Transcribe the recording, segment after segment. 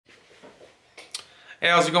Hey,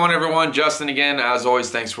 how's it going everyone? Justin again. As always,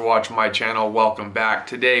 thanks for watching my channel. Welcome back.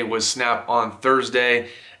 Today was Snap-on Thursday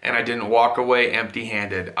and I didn't walk away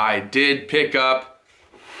empty-handed. I did pick up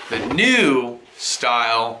the new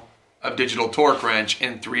style of digital torque wrench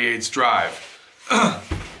in 3/8 drive.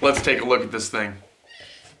 Let's take a look at this thing.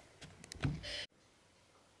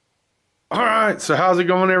 Alright, so how's it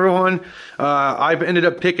going everyone? I've ended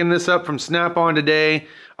up picking this up from Snap-on today.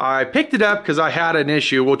 I picked it up because I had an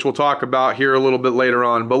issue, which we'll talk about here a little bit later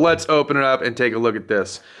on, but let's open it up and take a look at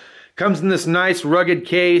this. Comes in this nice rugged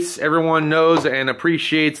case. Everyone knows and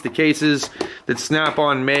appreciates the cases that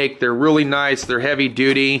Snap-on make. They're really nice, they're heavy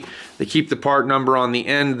duty. They keep the part number on the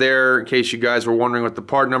end there in case you guys were wondering what the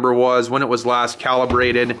part number was, when it was last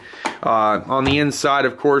calibrated. On the inside,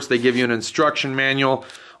 of course, they give you an instruction manual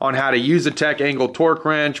on how to use a TechAngle torque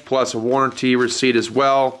wrench, plus a warranty receipt as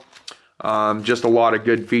well. Just a lot of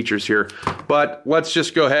good features here. But let's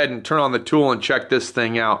just go ahead and turn on the tool and check this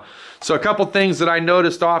thing out. So a couple things that I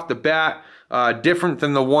noticed off the bat, different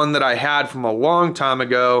than the one that I had from a long time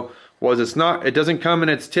ago, was it doesn't come in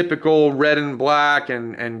its typical red and black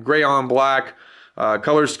and gray on black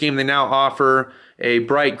color scheme. They now offer a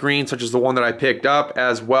bright green, such as the one that I picked up,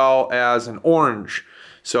 as well as an orange.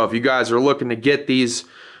 So if you guys are looking to get these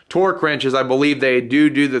torque wrenches, I believe they do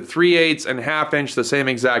the 3/8 and 1/2 inch the same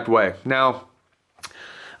exact way. Now,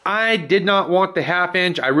 I did not want the 1/2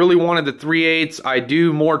 inch. I really wanted the 3/8. I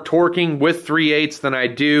do more torquing with 3/8 than I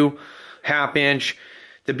do 1/2 inch.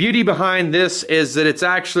 The beauty behind this is that it's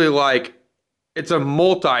actually it's a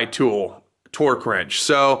multi-tool torque wrench.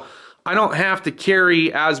 So I don't have to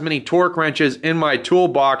carry as many torque wrenches in my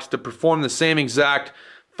toolbox to perform the same exact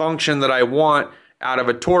function that I want out of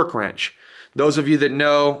a torque wrench. Those of you that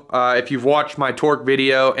know, if you've watched my torque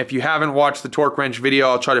video, if you haven't watched the torque wrench video,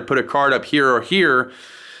 I'll try to put a card up here or here,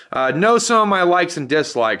 know some of my likes and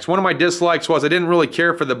dislikes. One of my dislikes was I didn't really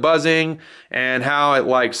care for the buzzing and how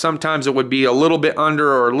it sometimes it would be a little bit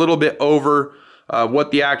under or a little bit over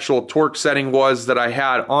what the actual torque setting was that I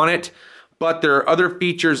had on it. But there are other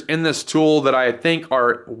features in this tool that I think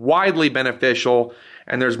are widely beneficial,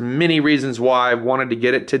 and there's many reasons why I wanted to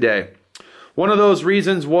get it today. One of those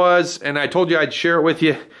reasons was, and I told you I'd share it with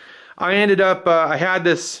you, I ended up, I had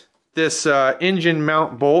this engine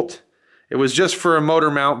mount bolt. It was just for a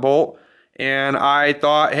motor mount bolt, and I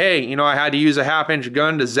thought, hey, you know, I had to use a 1/2 inch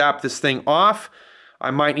gun to zap this thing off.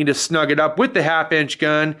 I might need to snug it up with the 1/2 inch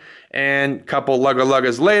gun, and a couple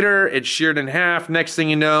luggas later, it's sheared in half. Next thing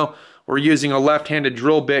you know, we're using a left-handed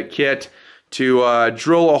drill bit kit to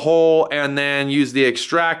drill a hole and then use the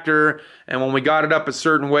extractor. And when we got it up a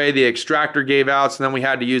certain way, the extractor gave out, so then we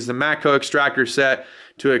had to use the Matco extractor set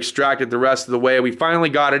to extract it the rest of the way. We finally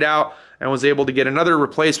got it out and was able to get another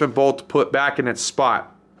replacement bolt to put back in its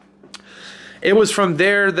spot. It was from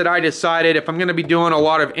there that I decided if I'm going to be doing a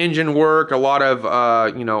lot of engine work, a lot of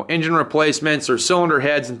engine replacements or cylinder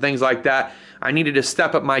heads and things like that, I needed to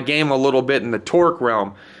step up my game a little bit in the torque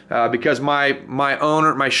realm because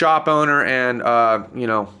my shop owner and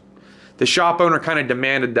the shop owner kind of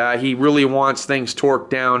demanded that. He really wants things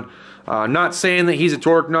torqued down. Not saying that he's a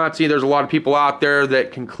torque Nazi. There's a lot of people out there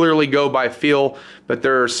that can clearly go by feel, but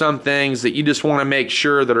there are some things that you just want to make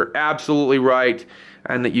sure that are absolutely right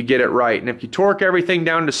and that you get it right. And if you torque everything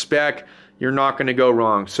down to spec, you're not going to go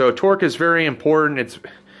wrong. So torque is very important.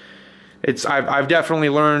 I've definitely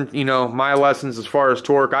learned, my lessons as far as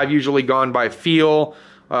torque. I've usually gone by feel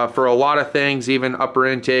for a lot of things, even upper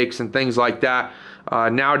intakes and things like that.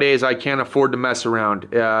 Nowadays, I can't afford to mess around.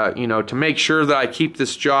 To make sure that I keep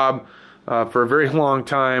this job for a very long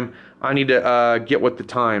time, I need to get with the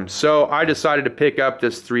times. So I decided to pick up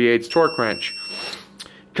this 3/8 torque wrench.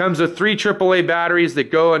 Comes with 3 AAA batteries that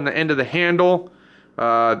go in the end of the handle.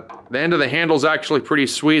 The end of the handle is actually pretty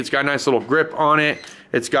sweet. It's got a nice little grip on it.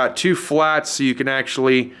 It's got 2 flats, so you can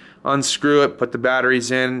actually unscrew it, put the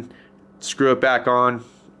batteries in, screw it back on,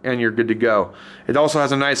 and you're good to go. It also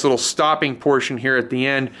has a nice little stopping portion here at the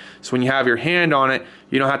end, so when you have your hand on it,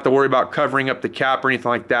 you don't have to worry about covering up the cap or anything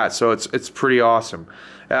like that, so it's pretty awesome.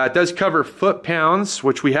 It does cover foot-pounds,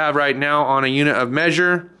 which we have right now on a unit of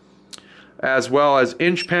measure, as well as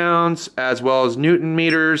inch-pounds, as well as Newton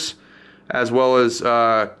meters, as well as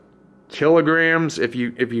kilograms if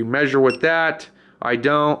you measure with that. I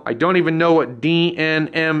don't even know what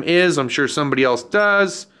DNM is. I'm sure somebody else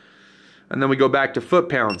does. And then we go back to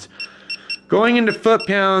foot-pounds. Going into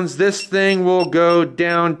foot-pounds, this thing will go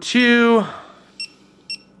down to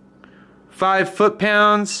 5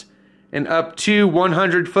 foot-pounds and up to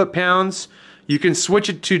 100 foot-pounds. You can switch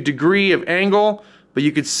it to degree of angle, but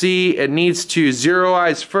you can see it needs to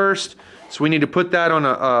zeroize first. So we need to put that on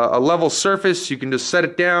a level surface. You can just set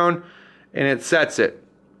it down and it sets it.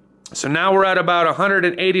 So now we're at about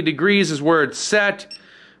 180 degrees is where it's set.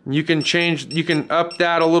 You can change, you can up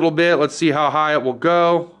that a little bit. Let's see how high it will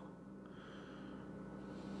go.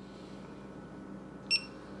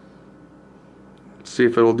 Let's see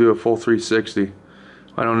if it'll do a full 360.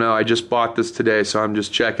 I don't know, I just bought this today, so I'm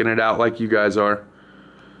just checking it out like you guys are.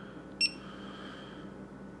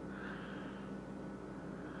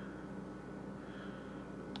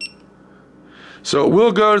 So it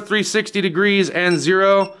will go to 360 degrees and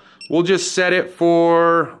 0. We'll just set it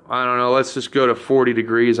for, I don't know, let's just go to 40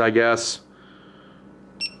 degrees, I guess.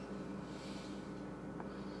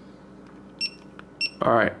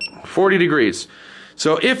 All right, 40 degrees.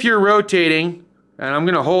 So if you're rotating, and I'm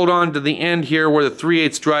going to hold on to the end here where the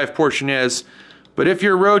 3/8 drive portion is, but if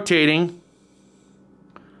you're rotating,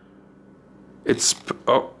 it's,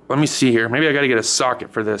 oh, let me see here. Maybe I got to get a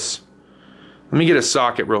socket for this. Let me get a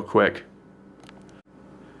socket real quick.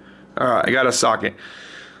 All right, I got a socket.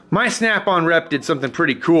 My Snap-on rep did something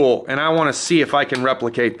pretty cool, and I want to see if I can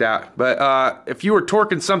replicate that. But if you were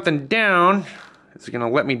torquing something down, is it going to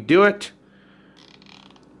let me do it?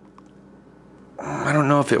 I don't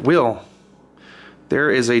know if it will. There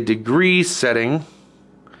is a degree setting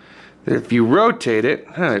that if you rotate it,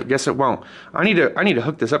 I guess it won't. I need to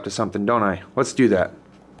hook this up to something, don't I? Let's do that.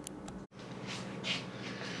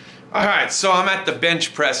 All right, so I'm at the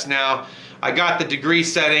bench press now. I got the degree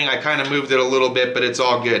setting. I kind of moved it a little bit, but it's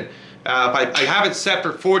all good. I have it set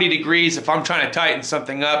for 40 degrees if I'm trying to tighten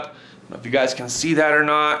something up. I don't know if you guys can see that or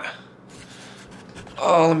not.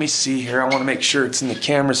 Oh, let me see here. I want to make sure it's in the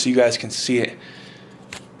camera so you guys can see it.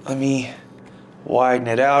 Let me widen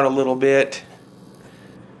it out a little bit.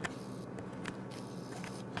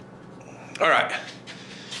 All right.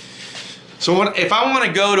 So if I want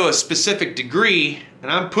to go to a specific degree,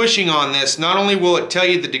 and I'm pushing on this, not only will it tell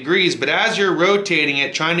you the degrees, but as you're rotating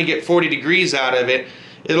it, trying to get 40 degrees out of it,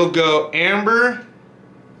 it'll go amber,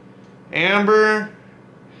 amber,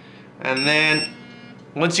 and then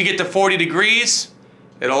once you get to 40 degrees,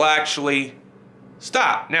 it'll actually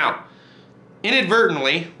stop. Now,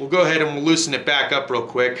 inadvertently, we'll go ahead and we'll loosen it back up real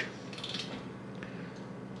quick.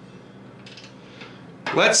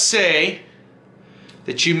 Let's say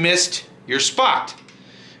that you missed your spot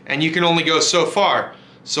and you can only go so far.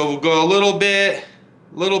 So we'll go a little bit,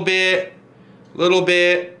 little bit, little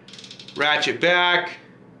bit, ratchet back.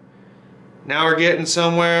 Now we're getting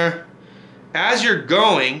somewhere. As you're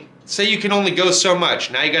going, say you can only go so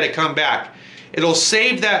much. Now you got to come back. It'll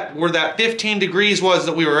save that where that 15 degrees was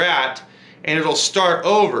that we were at, and it'll start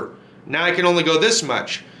over. Now I can only go this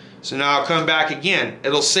much. So now I'll come back again.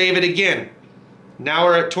 It'll save it again. Now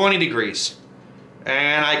we're at 20 degrees.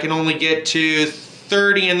 And I can only get to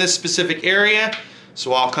 30 in this specific area.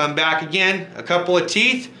 So I'll come back again, a couple of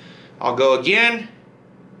teeth. I'll go again.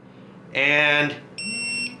 And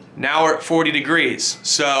now we're at 40 degrees.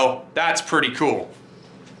 So that's pretty cool.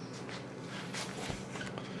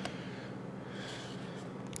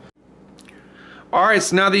 Alright,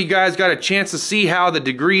 so now that you guys got a chance to see how the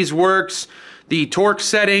degrees works, the torque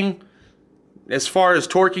setting, as far as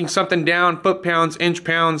torquing something down, foot-pounds,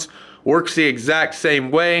 inch-pounds, works the exact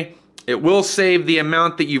same way. It will save the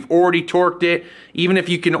amount that you've already torqued it, even if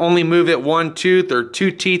you can only move it one tooth or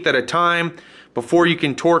two teeth at a time before you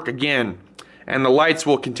can torque again. And the lights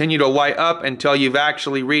will continue to light up until you've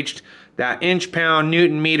actually reached that inch-pound,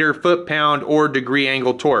 newton-meter, foot-pound, or degree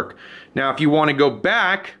angle torque. Now, if you want to go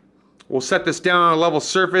back, we'll set this down on a level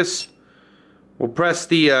surface. We'll press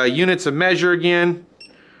the units of measure again.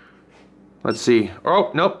 Let's see.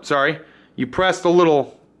 Oh, nope, sorry. You press the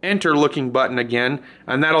little enter looking button again,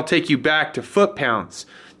 and that'll take you back to foot-pounds.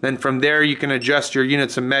 Then from there you can adjust your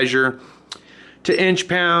units of measure to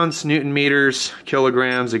inch-pounds, newton-meters,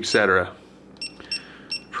 kilograms, etc.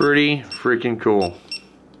 Pretty freaking cool.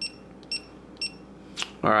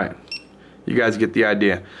 Alright, you guys get the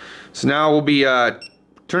idea. So now we'll be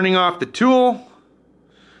turning off the tool,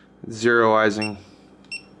 zeroizing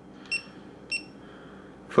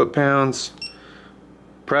foot-pounds,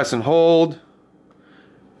 press and hold,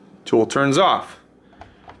 tool turns off.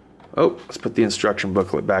 Oh, let's put the instruction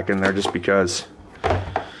booklet back in there just because.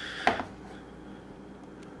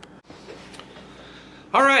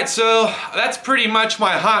 Alright, so that's pretty much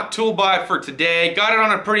my hot tool buy for today. Got it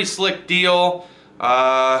on a pretty slick deal.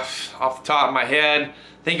 Off the top of my head,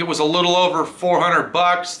 I think it was a little over 400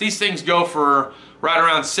 bucks. These things go for right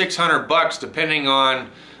around 600 bucks depending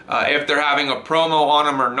on if they're having a promo on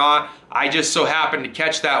them or not. I just so happened to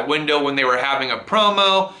catch that window when they were having a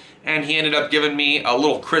promo, and he ended up giving me a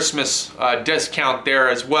little Christmas discount there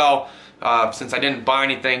as well, since I didn't buy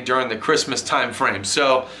anything during the Christmas time frame.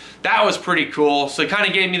 So that was pretty cool. So it kind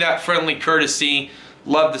of gave me that friendly courtesy.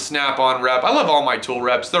 Love the Snap-on rep. I love all my tool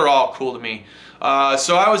reps. They're all cool to me.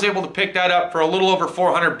 So I was able to pick that up for a little over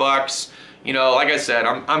 400 bucks. You know, like I said,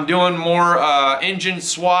 I'm doing more engine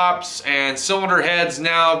swaps and cylinder heads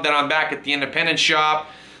now that I'm back at the independent shop.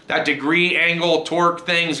 That degree angle torque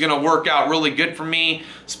thing is going to work out really good for me,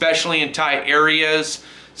 especially in tight areas.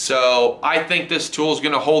 So I think this tool is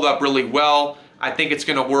going to hold up really well. I think it's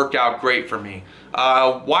going to work out great for me.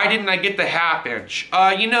 Why didn't I get the 1/2 inch?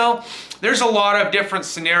 You know, there's a lot of different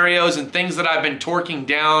scenarios and things that I've been torquing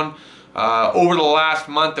down over the last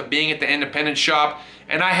month of being at the independent shop,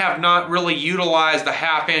 and I have not really utilized the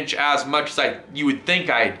 1/2 inch as much as you would think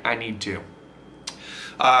I need to.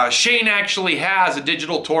 Shane actually has a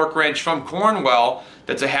digital torque wrench from Cornwell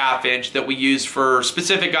that's a 1/2 inch that we use for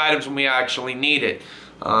specific items when we actually need it.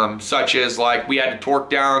 Such as, like, we had to torque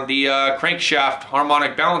down the crankshaft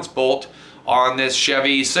harmonic balance bolt on this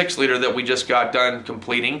Chevy 6-liter that we just got done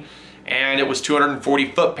completing, and it was 240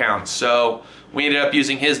 foot-pounds. So we ended up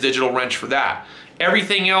using his digital wrench for that.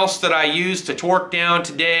 Everything else that I used to torque down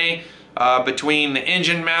today, between the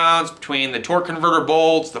engine mounts, between the torque converter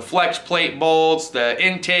bolts, the flex plate bolts, the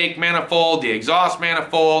intake manifold, the exhaust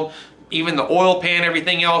manifold, even the oil pan,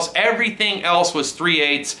 everything else was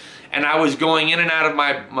 3/8, and I was going in and out of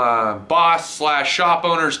my boss/shop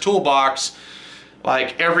owner's toolbox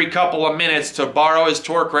like every couple of minutes to borrow his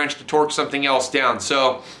torque wrench to torque something else down.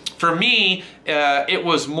 So for me, it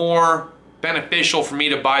was more beneficial for me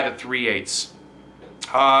to buy the 3/8.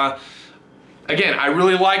 Again, I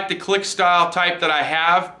really like the click style type that I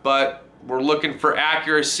have, but we're looking for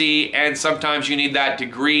accuracy, and sometimes you need that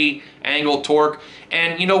degree angle torque.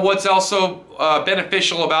 And you know what's also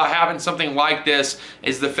beneficial about having something like this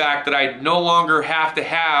is the fact that I no longer have to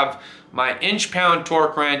have my inch-pound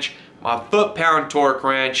torque wrench, my foot-pound torque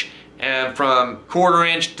wrench, and from 1/4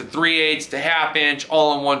 inch to 3/8 to 1/2 inch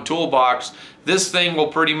all in one toolbox. This thing will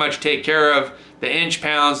pretty much take care of the inch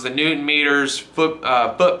pounds, the Newton meters, foot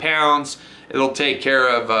pounds. It'll take care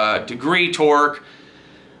of degree torque,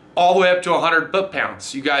 all the way up to 100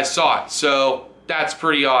 foot-pounds. You guys saw it. So that's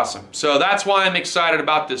pretty awesome. So that's why I'm excited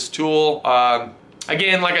about this tool.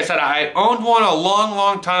 Again, like I said, I owned one a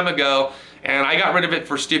long time ago, and I got rid of it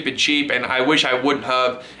for stupid cheap, and I wish I wouldn't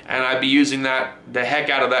have, and I'd be using the heck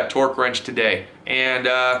out of that torque wrench today. And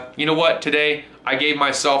you know what? Today I gave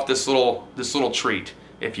myself this little treat,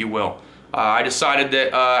 if you will. I decided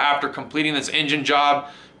that after completing this engine job,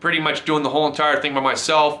 pretty much doing the whole entire thing by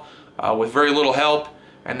myself with very little help,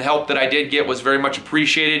 and the help that I did get was very much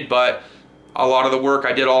appreciated, but a lot of the work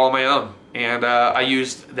I did all on my own, and I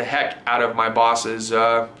used the heck out of my boss's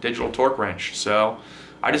digital torque wrench. So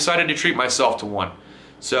I decided to treat myself to one.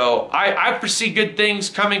 So I foresee good things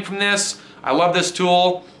coming from this. I love this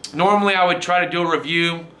tool. Normally I would try to do a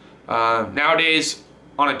review nowadays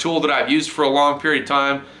on a tool that I've used for a long period of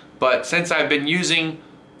time, but since I've been using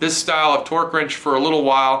this style of torque wrench for a little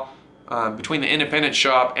while, between the independent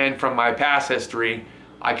shop and from my past history,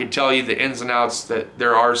 I could tell you the ins and outs that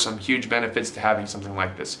there are some huge benefits to having something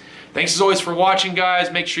like this. Thanks as always for watching,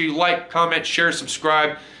 guys. Make sure you like, comment, share,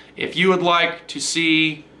 subscribe. If you would like to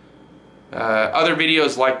see other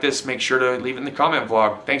videos like this, make sure to leave it in the comment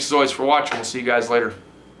vlog. Thanks as always for watching. We'll see you guys later.